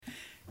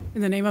In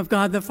the name of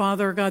God the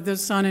Father, God the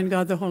Son, and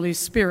God the Holy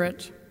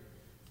Spirit.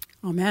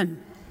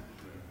 Amen.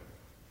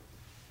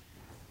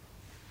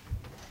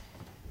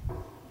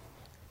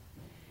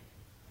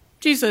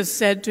 Jesus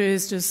said to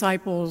his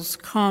disciples,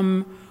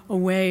 "Come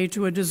away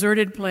to a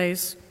deserted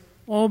place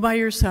all by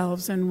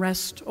yourselves and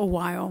rest a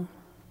while."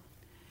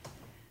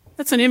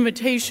 That's an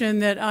invitation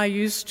that I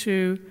used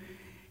to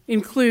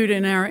include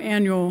in our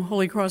annual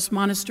Holy Cross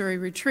Monastery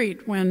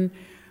retreat when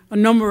a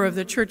number of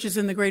the churches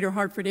in the greater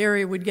Hartford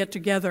area would get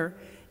together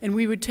and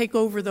we would take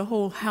over the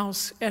whole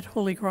house at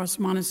Holy Cross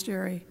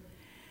Monastery.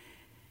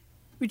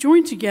 We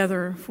joined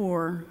together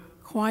for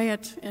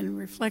quiet and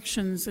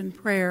reflections and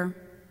prayer.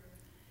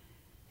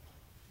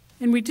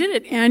 And we did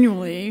it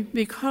annually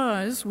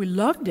because we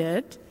loved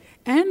it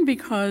and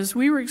because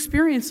we were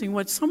experiencing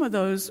what some of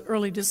those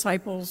early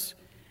disciples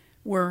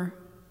were.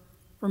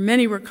 For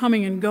many were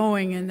coming and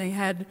going, and they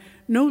had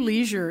no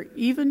leisure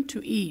even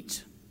to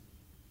eat.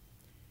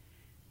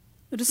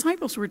 The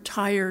disciples were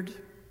tired,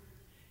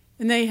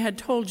 and they had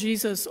told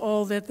Jesus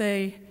all that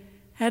they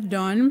had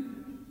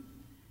done.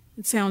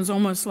 It sounds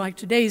almost like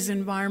today's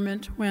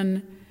environment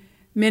when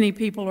many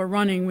people are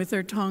running with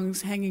their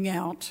tongues hanging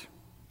out.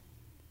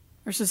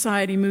 Our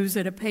society moves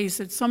at a pace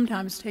that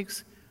sometimes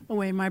takes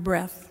away my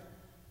breath.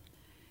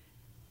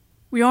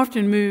 We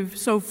often move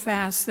so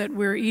fast that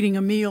we're eating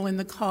a meal in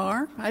the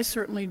car. I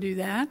certainly do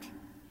that.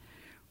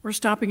 We're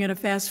stopping at a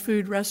fast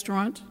food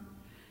restaurant,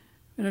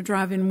 in a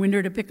drive-in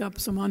window to pick up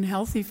some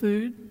unhealthy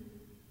food,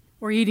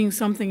 or eating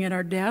something at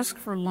our desk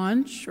for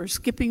lunch, or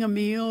skipping a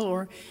meal,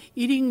 or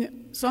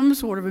eating some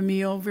sort of a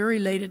meal very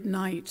late at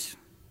night.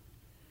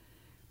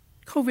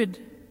 COVID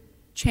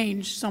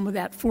changed some of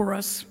that for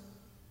us.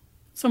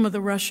 Some of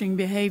the rushing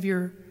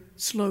behavior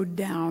slowed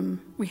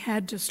down. We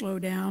had to slow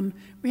down.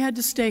 We had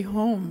to stay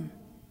home.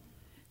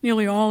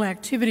 Nearly all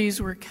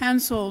activities were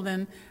canceled,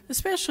 and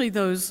especially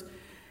those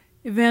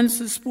events,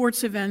 the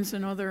sports events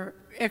and other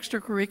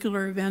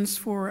extracurricular events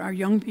for our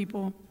young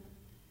people.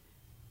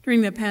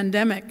 During the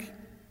pandemic,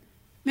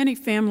 many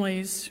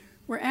families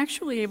were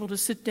actually able to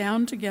sit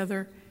down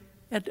together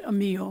at a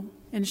meal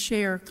and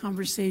share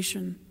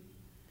conversation.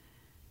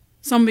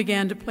 Some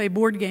began to play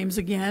board games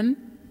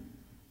again.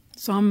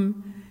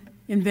 Some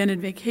invented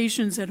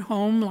vacations at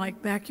home,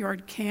 like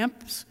backyard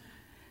camps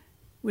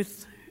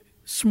with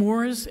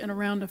s'mores and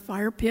around a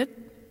fire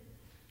pit.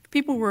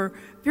 People were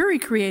very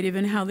creative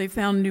in how they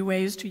found new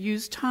ways to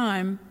use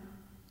time.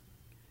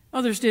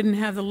 Others didn't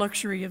have the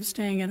luxury of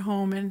staying at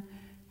home and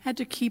had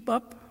to keep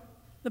up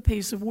the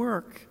pace of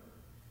work,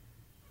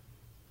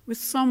 with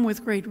some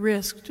with great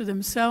risk to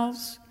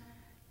themselves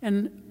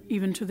and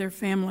even to their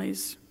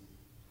families'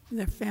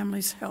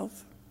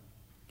 health.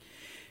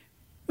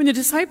 When the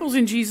disciples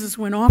and Jesus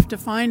went off to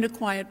find a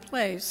quiet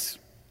place,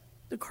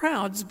 the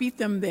crowds beat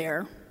them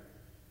there.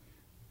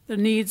 The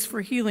needs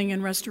for healing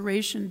and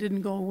restoration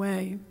didn't go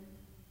away.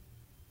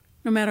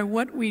 No matter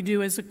what we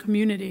do as a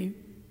community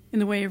in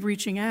the way of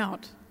reaching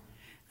out,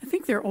 I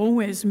think there are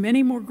always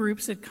many more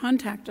groups that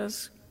contact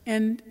us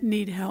and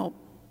need help.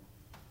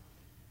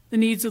 The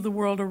needs of the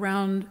world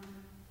around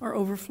are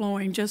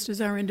overflowing, just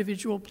as our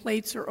individual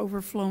plates are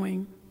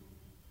overflowing.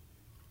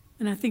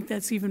 And I think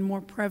that's even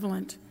more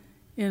prevalent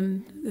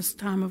in this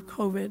time of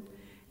COVID,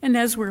 and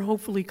as we're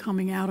hopefully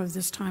coming out of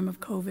this time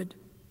of COVID.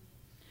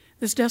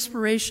 This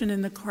desperation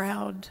in the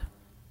crowd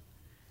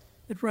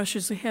that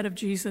rushes ahead of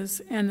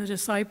Jesus and the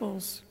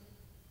disciples.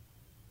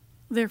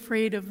 They're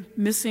afraid of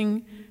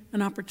missing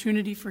an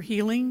opportunity for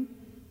healing.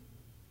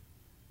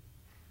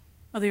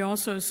 Are they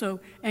also so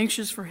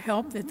anxious for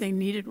help that they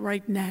need it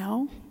right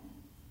now?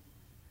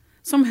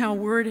 Somehow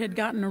word had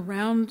gotten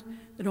around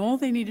that all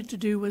they needed to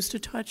do was to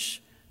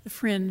touch the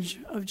fringe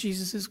of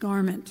Jesus'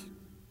 garment.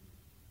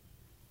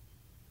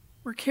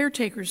 Were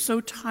caretakers so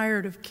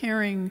tired of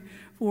caring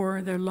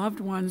for their loved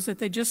ones that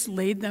they just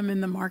laid them in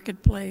the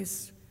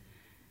marketplace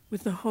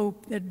with the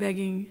hope that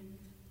begging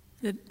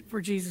for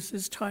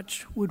Jesus'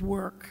 touch would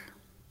work?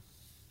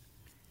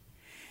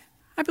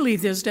 I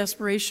believe there's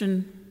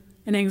desperation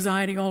and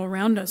anxiety all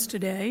around us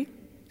today,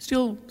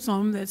 still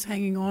some that's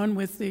hanging on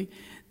with the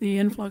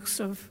influx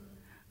of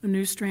a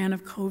new strand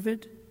of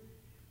COVID.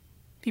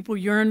 People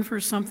yearn for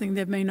something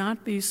that may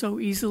not be so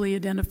easily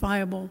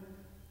identifiable.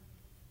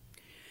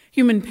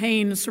 Human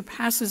pain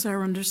surpasses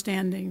our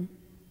understanding.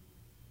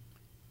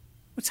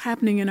 What's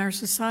happening in our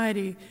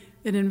society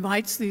that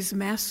invites these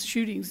mass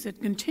shootings,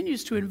 that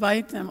continues to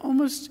invite them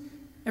almost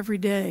every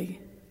day?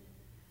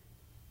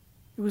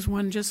 There was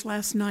one just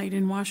last night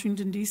in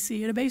Washington,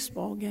 D.C. at a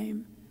baseball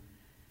game.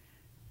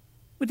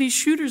 Would these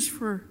shooters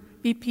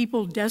be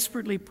people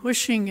desperately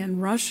pushing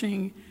and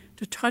rushing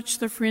to touch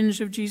the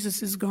fringe of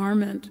Jesus'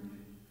 garment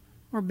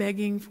or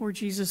begging for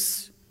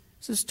Jesus'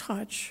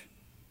 touch?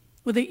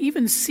 Would they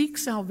even seek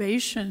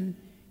salvation,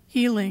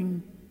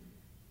 healing,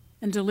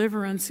 and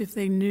deliverance if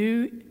they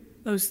knew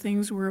those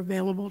things were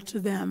available to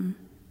them?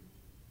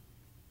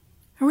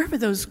 However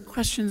those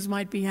questions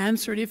might be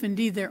answered, if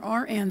indeed there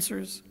are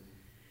answers,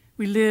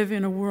 we live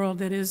in a world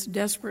that is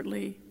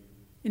desperately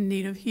in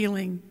need of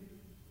healing.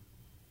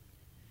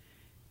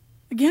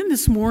 Again,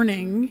 this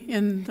morning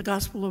in the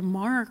Gospel of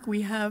Mark,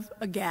 we have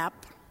a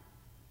gap.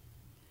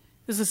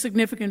 There's a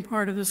significant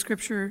part of the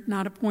scripture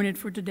not appointed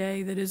for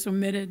today that is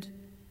omitted.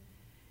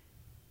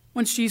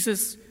 Once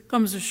Jesus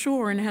comes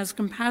ashore and has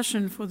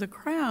compassion for the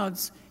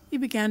crowds, he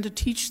began to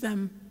teach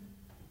them.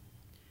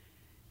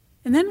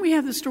 And then we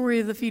have the story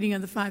of the feeding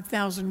of the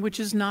 5,000, which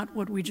is not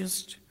what we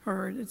just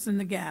heard. It's in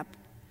the gap.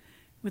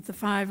 With the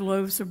 5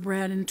 loaves of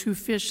bread and 2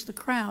 fish,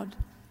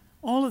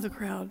 all of the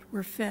crowd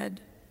were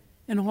fed,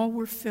 and all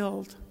were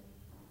filled.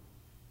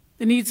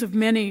 The needs of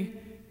many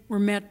were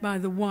met by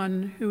the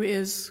one who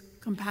is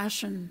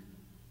compassion.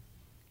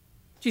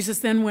 Jesus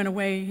then went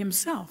away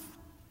himself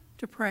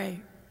to pray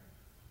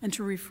and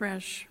to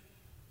refresh.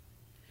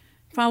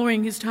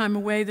 Following his time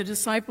away, the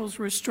disciples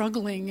were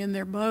struggling in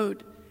their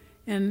boat,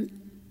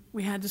 and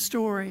we had the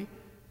story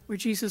where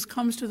Jesus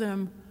comes to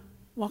them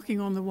walking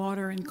on the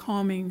water and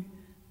calming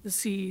the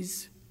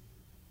seas.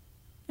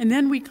 And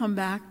then we come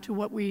back to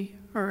what we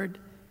heard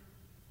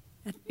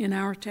in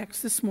our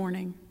text this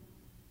morning.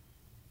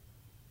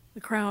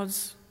 The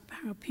crowds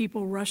of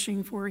people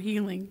rushing for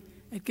healing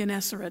at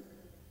Gennesaret.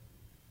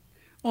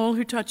 All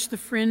who touched the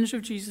fringe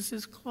of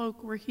Jesus'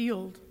 cloak were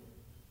healed.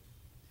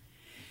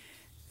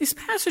 These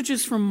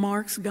passages from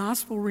Mark's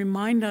gospel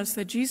remind us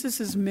that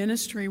Jesus'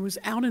 ministry was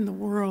out in the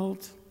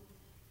world.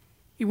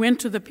 He went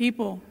to the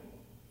people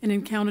and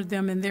encountered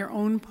them in their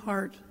own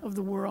part of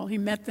the world. He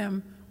met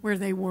them where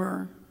they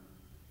were.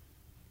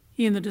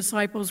 He and the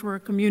disciples were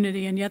a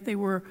community, and yet they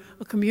were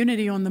a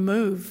community on the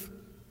move.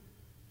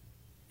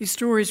 These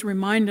stories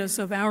remind us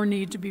of our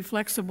need to be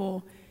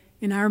flexible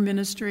in our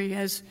ministry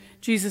as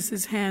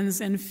Jesus'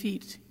 hands and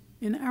feet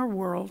in our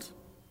world.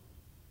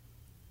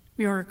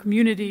 We are a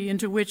community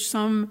into which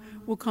some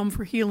will come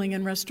for healing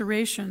and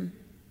restoration.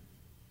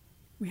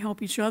 We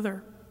help each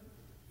other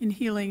in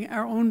healing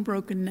our own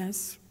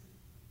brokenness.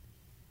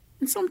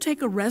 And some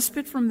take a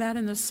respite from that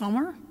in the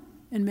summer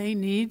and may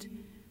need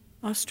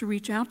us to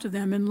reach out to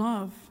them in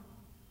love.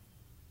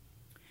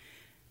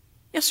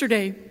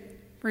 Yesterday,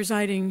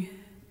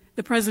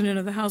 the president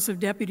of the House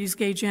of Deputies,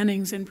 Gay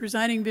Jennings, and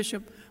presiding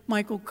Bishop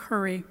Michael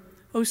Curry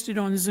hosted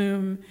on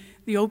Zoom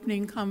the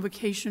opening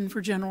convocation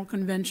for General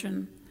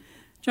Convention.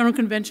 General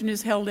Convention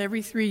is held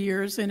every 3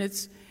 years, and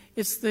it's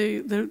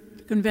the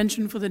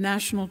convention for the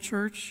national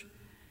church.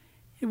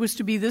 It was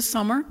to be this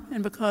summer,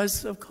 and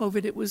because of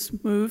COVID, it was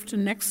moved to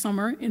next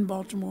summer in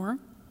Baltimore.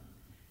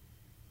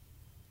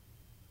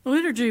 The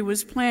liturgy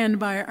was planned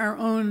by our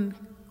own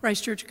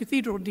Christ Church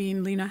Cathedral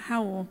Dean, Lena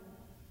Howell.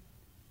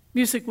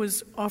 Music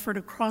was offered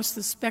across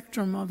the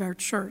spectrum of our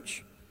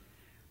church.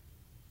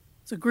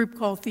 It's a group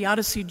called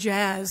Theodicy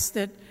Jazz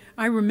that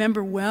I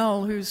remember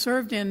well, who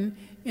served in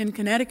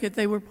Connecticut.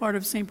 They were part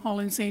of St. Paul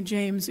and St.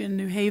 James in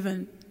New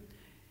Haven.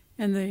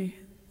 And the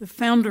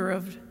founder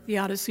of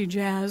Theodicy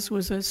Jazz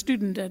was a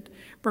student at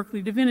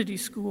Berkeley Divinity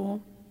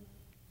School.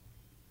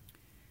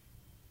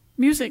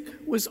 Music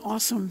was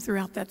awesome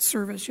throughout that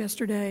service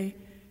yesterday,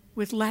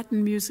 with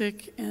Latin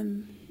music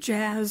and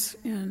jazz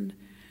and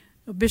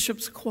a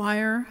bishop's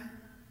choir,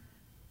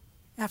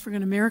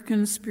 African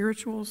American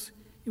spirituals.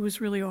 It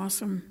was really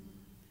awesome.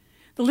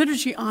 The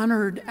liturgy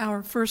honored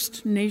our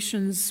First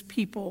Nations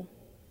people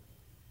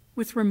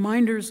with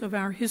reminders of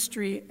our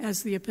history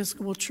as the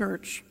Episcopal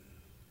Church.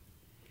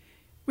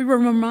 We were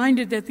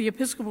reminded that the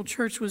Episcopal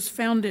Church was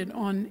founded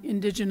on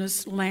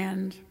indigenous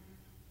land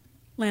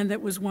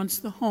that was once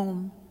the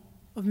home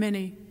of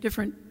many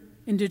different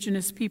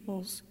indigenous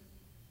peoples,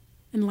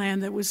 and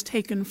land that was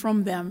taken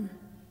from them.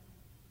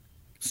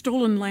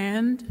 Stolen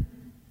land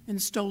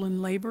and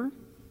stolen labor,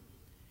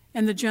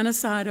 and the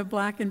genocide of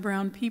black and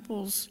brown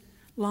peoples'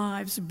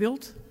 lives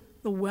built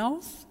the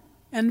wealth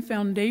and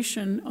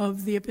foundation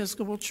of the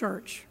Episcopal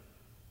Church.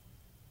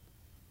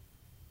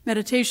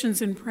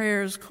 Meditations and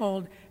prayers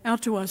called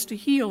out to us to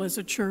heal as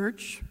a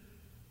church,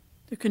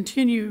 to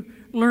continue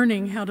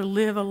learning how to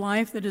live a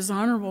life that is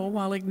honorable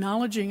while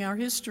acknowledging our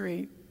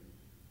history.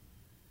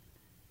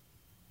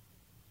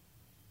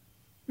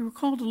 We were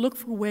called to look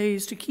for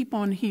ways to keep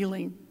on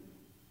healing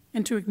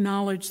and to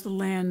acknowledge the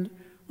land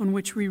on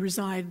which we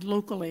reside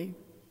locally.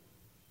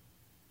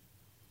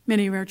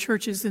 Many of our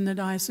churches in the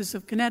Diocese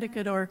of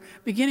Connecticut are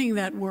beginning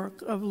that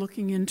work of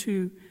looking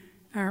into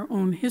our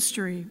own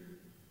history.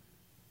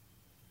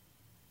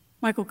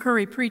 Michael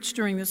Curry preached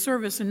during the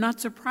service, and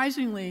not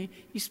surprisingly,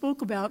 he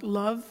spoke about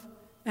love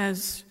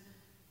as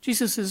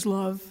Jesus'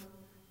 love.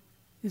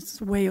 It's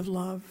the way of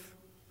love.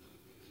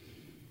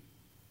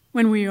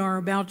 When we are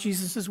about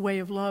Jesus' way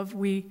of love,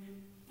 we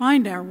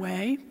find our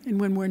way, and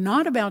when we're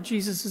not about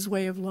Jesus'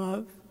 way of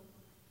love,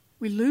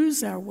 we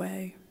lose our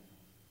way.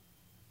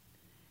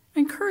 I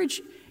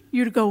encourage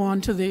you to go on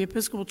to the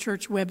Episcopal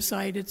Church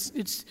website.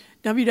 It's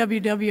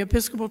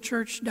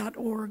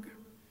www.episcopalchurch.org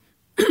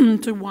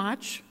to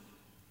watch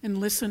and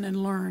listen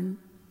and learn.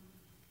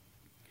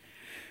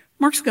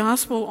 Mark's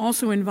gospel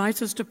also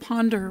invites us to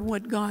ponder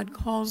what God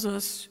calls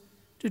us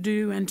to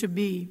do and to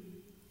be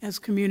as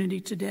community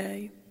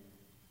today.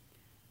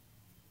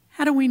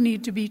 How do we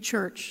need to be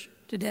church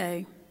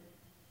today,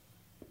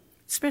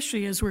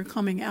 especially as we're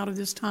coming out of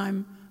this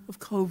time of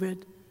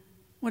COVID?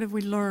 What have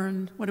we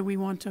learned? What do we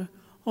want to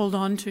hold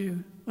on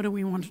to? What do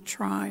we want to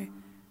try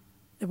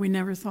that we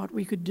never thought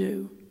we could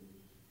do?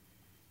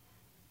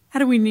 How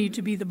do we need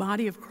to be the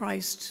body of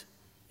Christ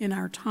in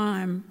our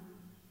time?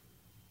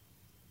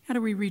 How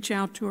do we reach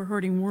out to a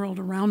hurting world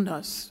around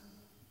us?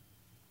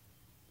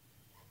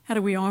 How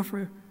do we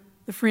offer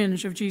the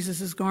fringe of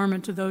Jesus'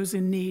 garment to those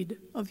in need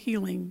of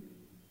healing?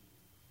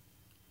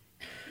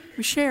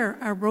 We share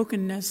our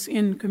brokenness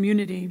in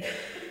community.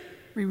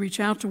 We reach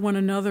out to one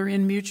another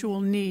in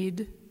mutual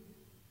need.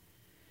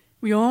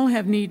 We all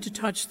have need to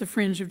touch the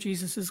fringe of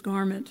Jesus'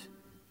 garment.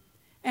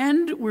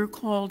 And we're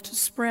called to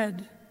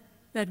spread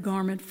that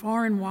garment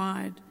far and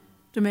wide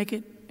to make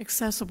it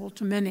accessible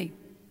to many.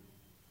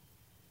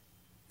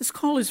 This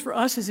call is for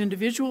us as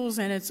individuals,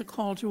 and it's a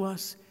call to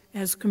us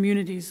as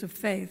communities of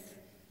faith.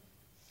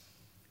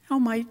 How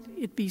might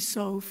it be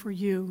so for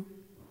you?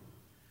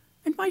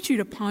 I invite you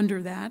to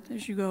ponder that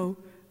as you go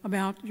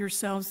about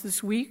yourselves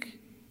this week.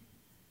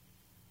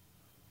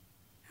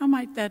 How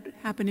might that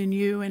happen in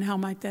you, and how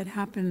might that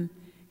happen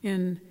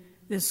in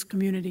this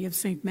community of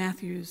St.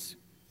 Matthew's?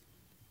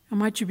 How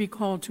might you be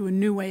called to a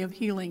new way of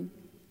healing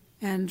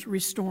and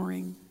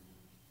restoring?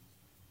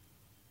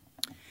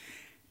 I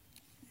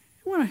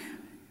want to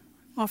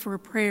offer a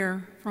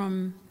prayer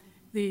from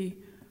the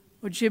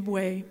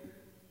Ojibwe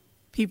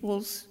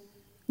peoples,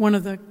 one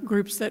of the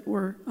groups that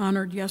were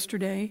honored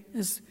yesterday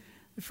as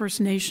the First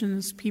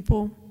Nations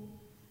people.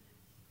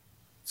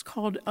 It's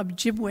called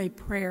Ojibwe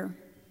prayer.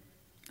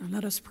 Now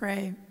let us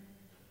pray.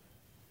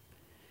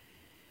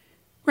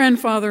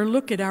 Grandfather,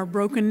 look at our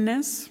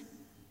brokenness.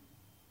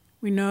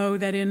 We know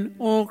that in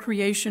all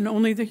creation,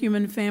 only the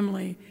human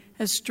family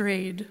has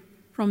strayed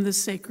from the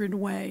sacred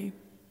way.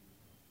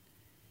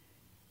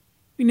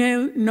 We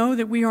know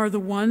that we are the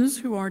ones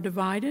who are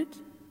divided,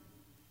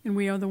 and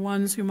we are the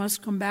ones who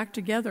must come back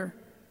together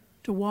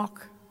to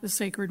walk the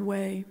sacred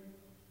way.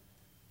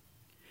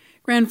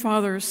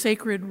 Grandfather,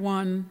 Sacred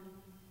One,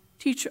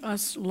 teach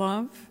us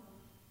love,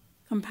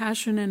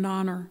 compassion, and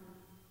honor,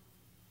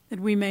 that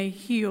we may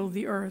heal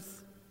the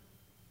earth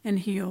and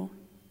heal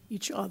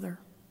each other.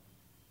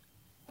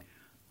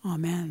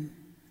 Amen.